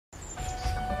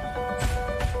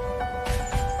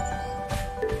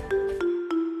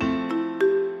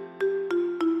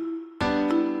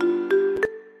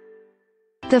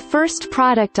The first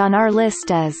product on our list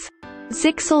is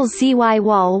Zyxel Zy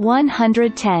Wall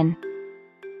 110.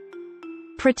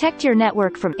 Protect your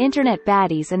network from internet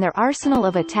baddies and their arsenal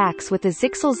of attacks with the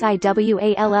Zyxel Zy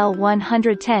Wall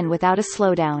 110 without a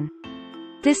slowdown.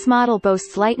 This model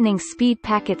boasts lightning speed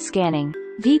packet scanning,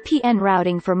 VPN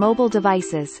routing for mobile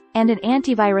devices, and an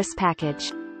antivirus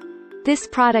package. This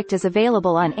product is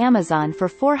available on Amazon for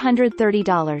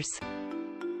 $430.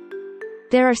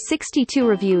 There are 62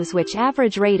 reviews which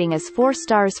average rating is 4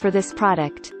 stars for this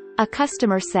product. A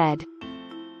customer said,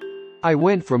 I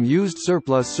went from used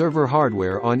surplus server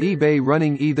hardware on eBay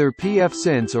running either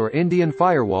pfSense or Indian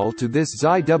Firewall to this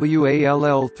Zy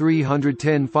Wall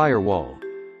 310 firewall.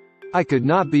 I could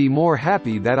not be more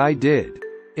happy that I did.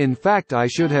 In fact, I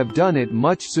should have done it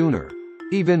much sooner.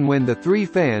 Even when the 3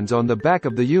 fans on the back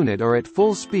of the unit are at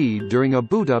full speed during a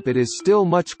boot up, it is still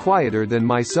much quieter than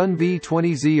my Sun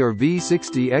V20Z or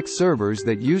V60X servers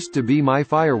that used to be my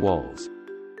firewalls.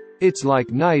 It's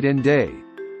like night and day.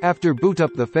 After boot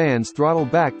up, the fans throttle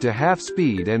back to half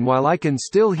speed, and while I can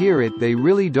still hear it, they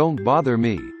really don't bother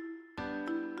me.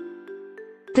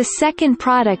 The second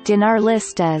product in our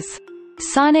list is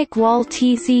Sonic Wall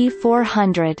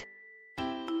TZ400.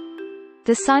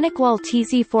 The Sonic Wall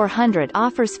TZ400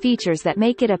 offers features that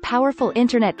make it a powerful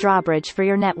internet drawbridge for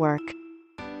your network.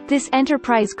 This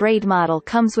enterprise-grade model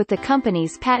comes with the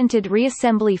company's patented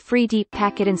reassembly-free deep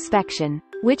packet inspection,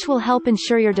 which will help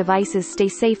ensure your devices stay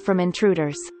safe from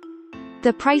intruders.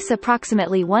 The price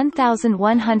approximately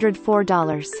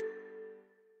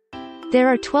 $1,104. There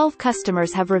are 12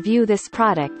 customers have reviewed this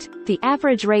product. The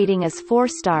average rating is 4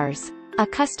 stars. A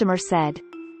customer said,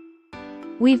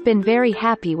 We've been very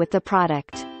happy with the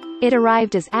product. It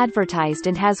arrived as advertised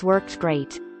and has worked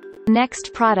great. The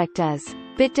next product is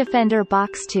Bitdefender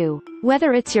Box 2.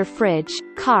 Whether it's your fridge,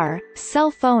 car, cell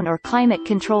phone or climate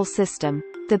control system,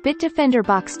 the Bitdefender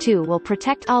Box 2 will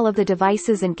protect all of the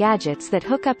devices and gadgets that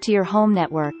hook up to your home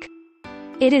network.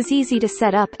 It is easy to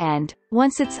set up and,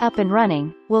 once it's up and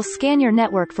running, will scan your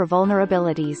network for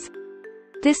vulnerabilities.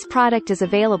 This product is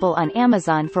available on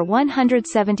Amazon for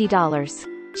 $170.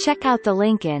 Check out the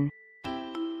link in.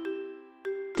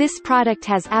 This product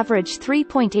has averaged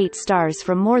 3.8 stars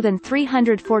from more than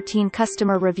 314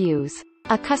 customer reviews.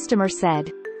 A customer said,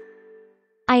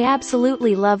 I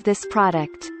absolutely love this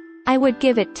product. I would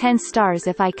give it 10 stars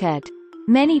if I could.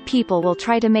 Many people will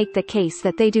try to make the case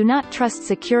that they do not trust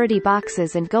security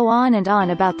boxes and go on and on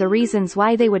about the reasons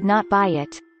why they would not buy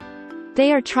it.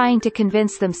 They are trying to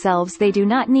convince themselves they do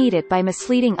not need it by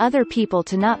misleading other people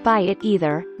to not buy it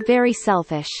either. Very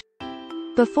selfish.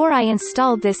 Before I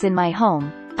installed this in my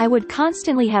home, I would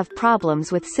constantly have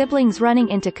problems with siblings running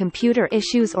into computer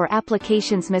issues or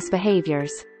applications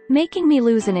misbehaviors, making me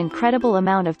lose an incredible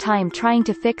amount of time trying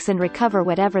to fix and recover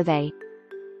whatever they.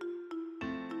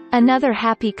 Another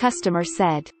happy customer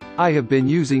said, I have been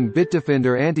using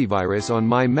Bitdefender antivirus on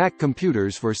my Mac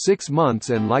computers for 6 months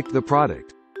and liked the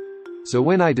product. So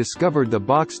when I discovered the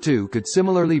Box 2 could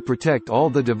similarly protect all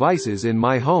the devices in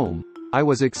my home, I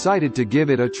was excited to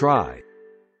give it a try.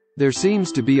 There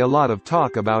seems to be a lot of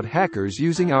talk about hackers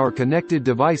using our connected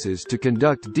devices to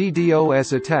conduct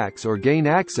DDoS attacks or gain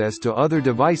access to other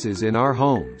devices in our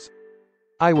homes.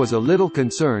 I was a little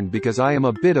concerned because I am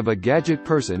a bit of a gadget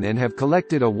person and have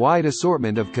collected a wide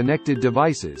assortment of connected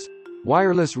devices,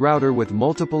 wireless router with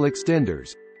multiple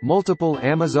extenders, multiple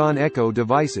Amazon Echo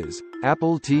devices,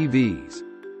 Apple TVs.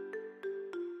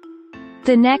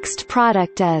 The next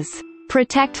product is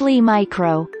Protectli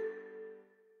Micro.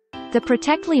 The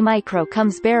Protectli Micro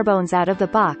comes barebones out of the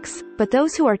box, but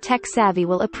those who are tech-savvy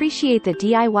will appreciate the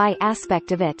DIY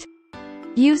aspect of it.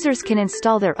 Users can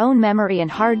install their own memory and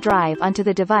hard drive onto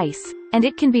the device, and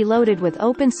it can be loaded with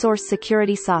open-source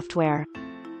security software.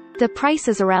 The price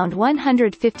is around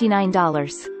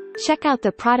 $159. Check out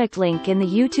the product link in the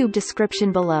YouTube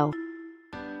description below.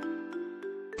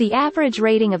 The average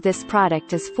rating of this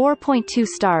product is 4.2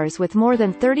 stars with more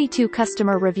than 32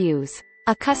 customer reviews.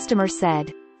 A customer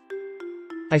said,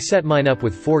 I set mine up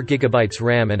with 4 GB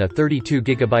RAM and a 32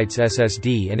 GB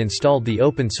SSD and installed the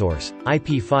open-source,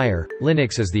 IP Fire,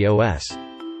 Linux as the OS.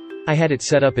 I had it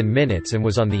set up in minutes and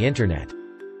was on the internet.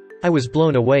 I was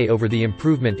blown away over the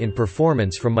improvement in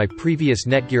performance from my previous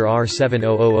Netgear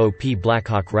R7000P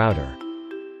Blackhawk router.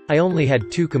 I only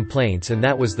had 2 complaints, and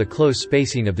that was the close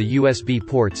spacing of the USB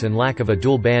ports and lack of a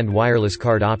dual-band wireless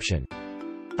card option.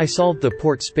 I solved the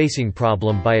port spacing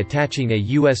problem by attaching a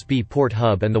USB port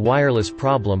hub and the wireless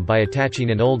problem by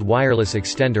attaching an old wireless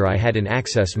extender I had in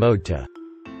access mode to.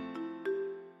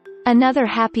 Another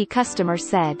happy customer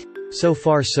said, So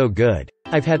far so good.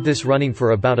 I've had this running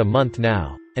for about a month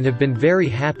now. and have been very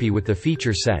happy with the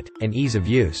feature set, and ease of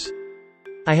use.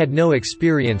 I had no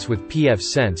experience with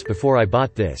pfSense before I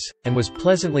bought this, and was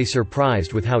pleasantly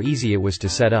surprised with how easy it was to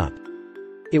set up.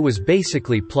 It was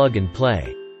basically plug and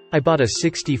play. I bought a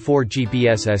 64GB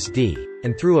SSD,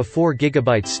 and threw a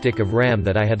 4GB stick of RAM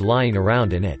that I had lying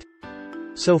around in it.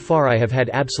 So far I have had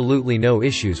absolutely no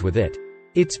issues with it.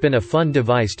 It's been a fun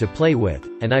device to play with,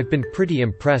 and I've been pretty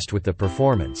impressed with the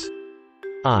performance.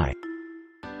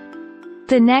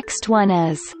 The next one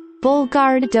is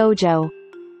BullGuard Dojo.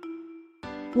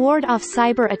 Ward off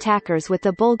cyber attackers with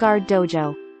the BullGuard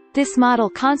Dojo. This model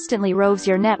constantly roves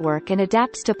your network and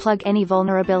adapts to plug any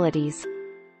vulnerabilities.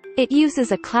 It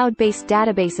uses a cloud-based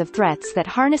database of threats that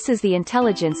harnesses the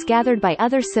intelligence gathered by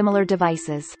other similar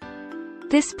devices.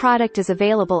 This product is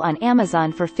available on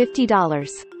Amazon for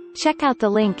 $50. Check out the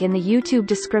link in the YouTube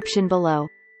description below.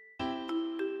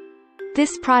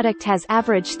 This product has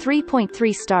averaged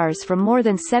 3.3 stars from more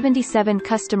than 77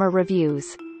 customer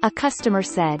reviews. A customer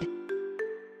said,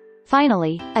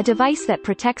 "Finally, a device that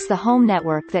protects the home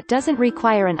network that doesn't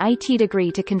require an IT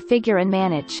degree to configure and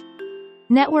manage.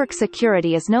 Network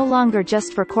security is no longer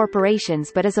just for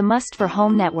corporations but is a must for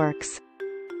home networks.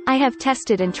 I have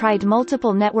tested and tried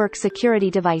multiple network security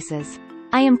devices.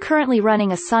 I am currently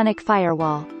running a Sonic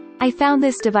firewall. I found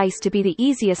this device to be the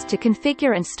easiest to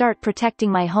configure and start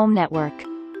protecting my home network.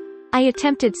 I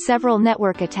attempted several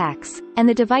network attacks, and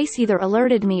the device either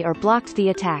alerted me or blocked the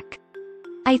attack.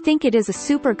 I think it is a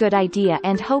super good idea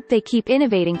and hope they keep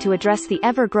innovating to address the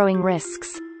ever-growing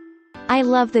risks. I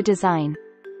love the design."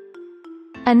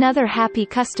 Another happy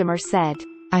customer said,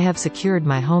 "I have secured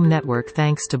my home network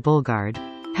thanks to BullGuard.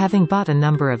 Having bought a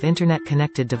number of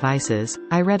internet-connected devices,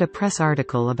 I read a press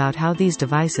article about how these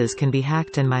devices can be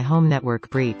hacked and my home network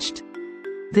breached.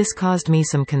 This caused me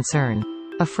some concern.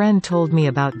 A friend told me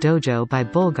about Dojo by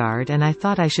BullGuard and I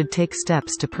thought I should take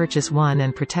steps to purchase one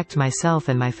and protect myself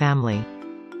and my family.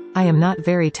 I am not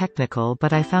very technical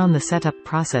but I found the setup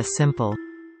process simple.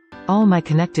 All my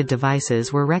connected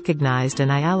devices were recognized and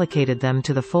I allocated them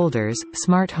to the folders,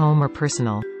 smart home or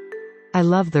personal. I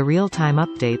love the real-time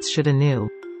updates should a new."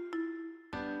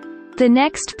 The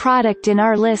next product in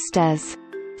our list is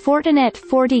Fortinet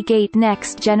FortiGate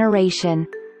Next Generation.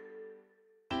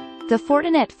 The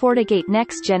Fortinet FortiGate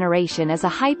Next Generation is a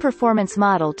high-performance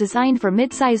model designed for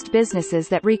mid-sized businesses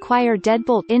that require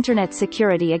deadbolt internet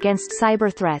security against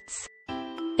cyber threats.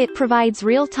 It provides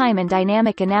real-time and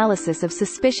dynamic analysis of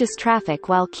suspicious traffic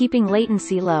while keeping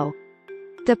latency low.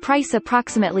 The price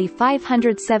approximately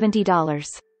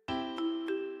 $570.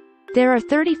 There are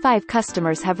 35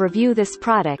 customers have reviewed this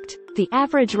product. The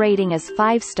average rating is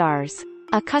 5 stars.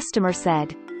 A customer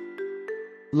said,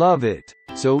 Love it.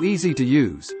 So easy to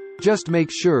use. Just make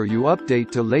sure you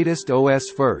update to latest OS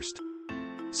first.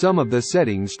 Some of the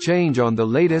settings change on the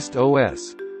latest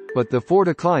OS. But the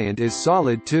Forti client is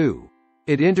solid too.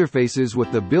 It interfaces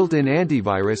with the built-in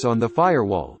antivirus on the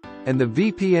firewall, and the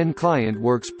VPN client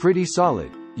works pretty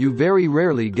solid. You very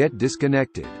rarely get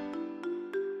disconnected.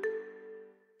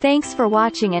 Thanks for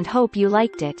watching and hope you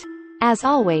liked it. As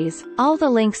always, all the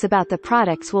links about the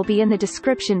products will be in the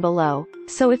description below,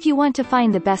 so if you want to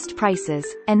find the best prices,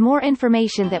 and more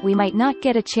information that we might not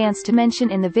get a chance to mention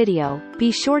in the video,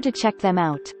 be sure to check them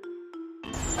out.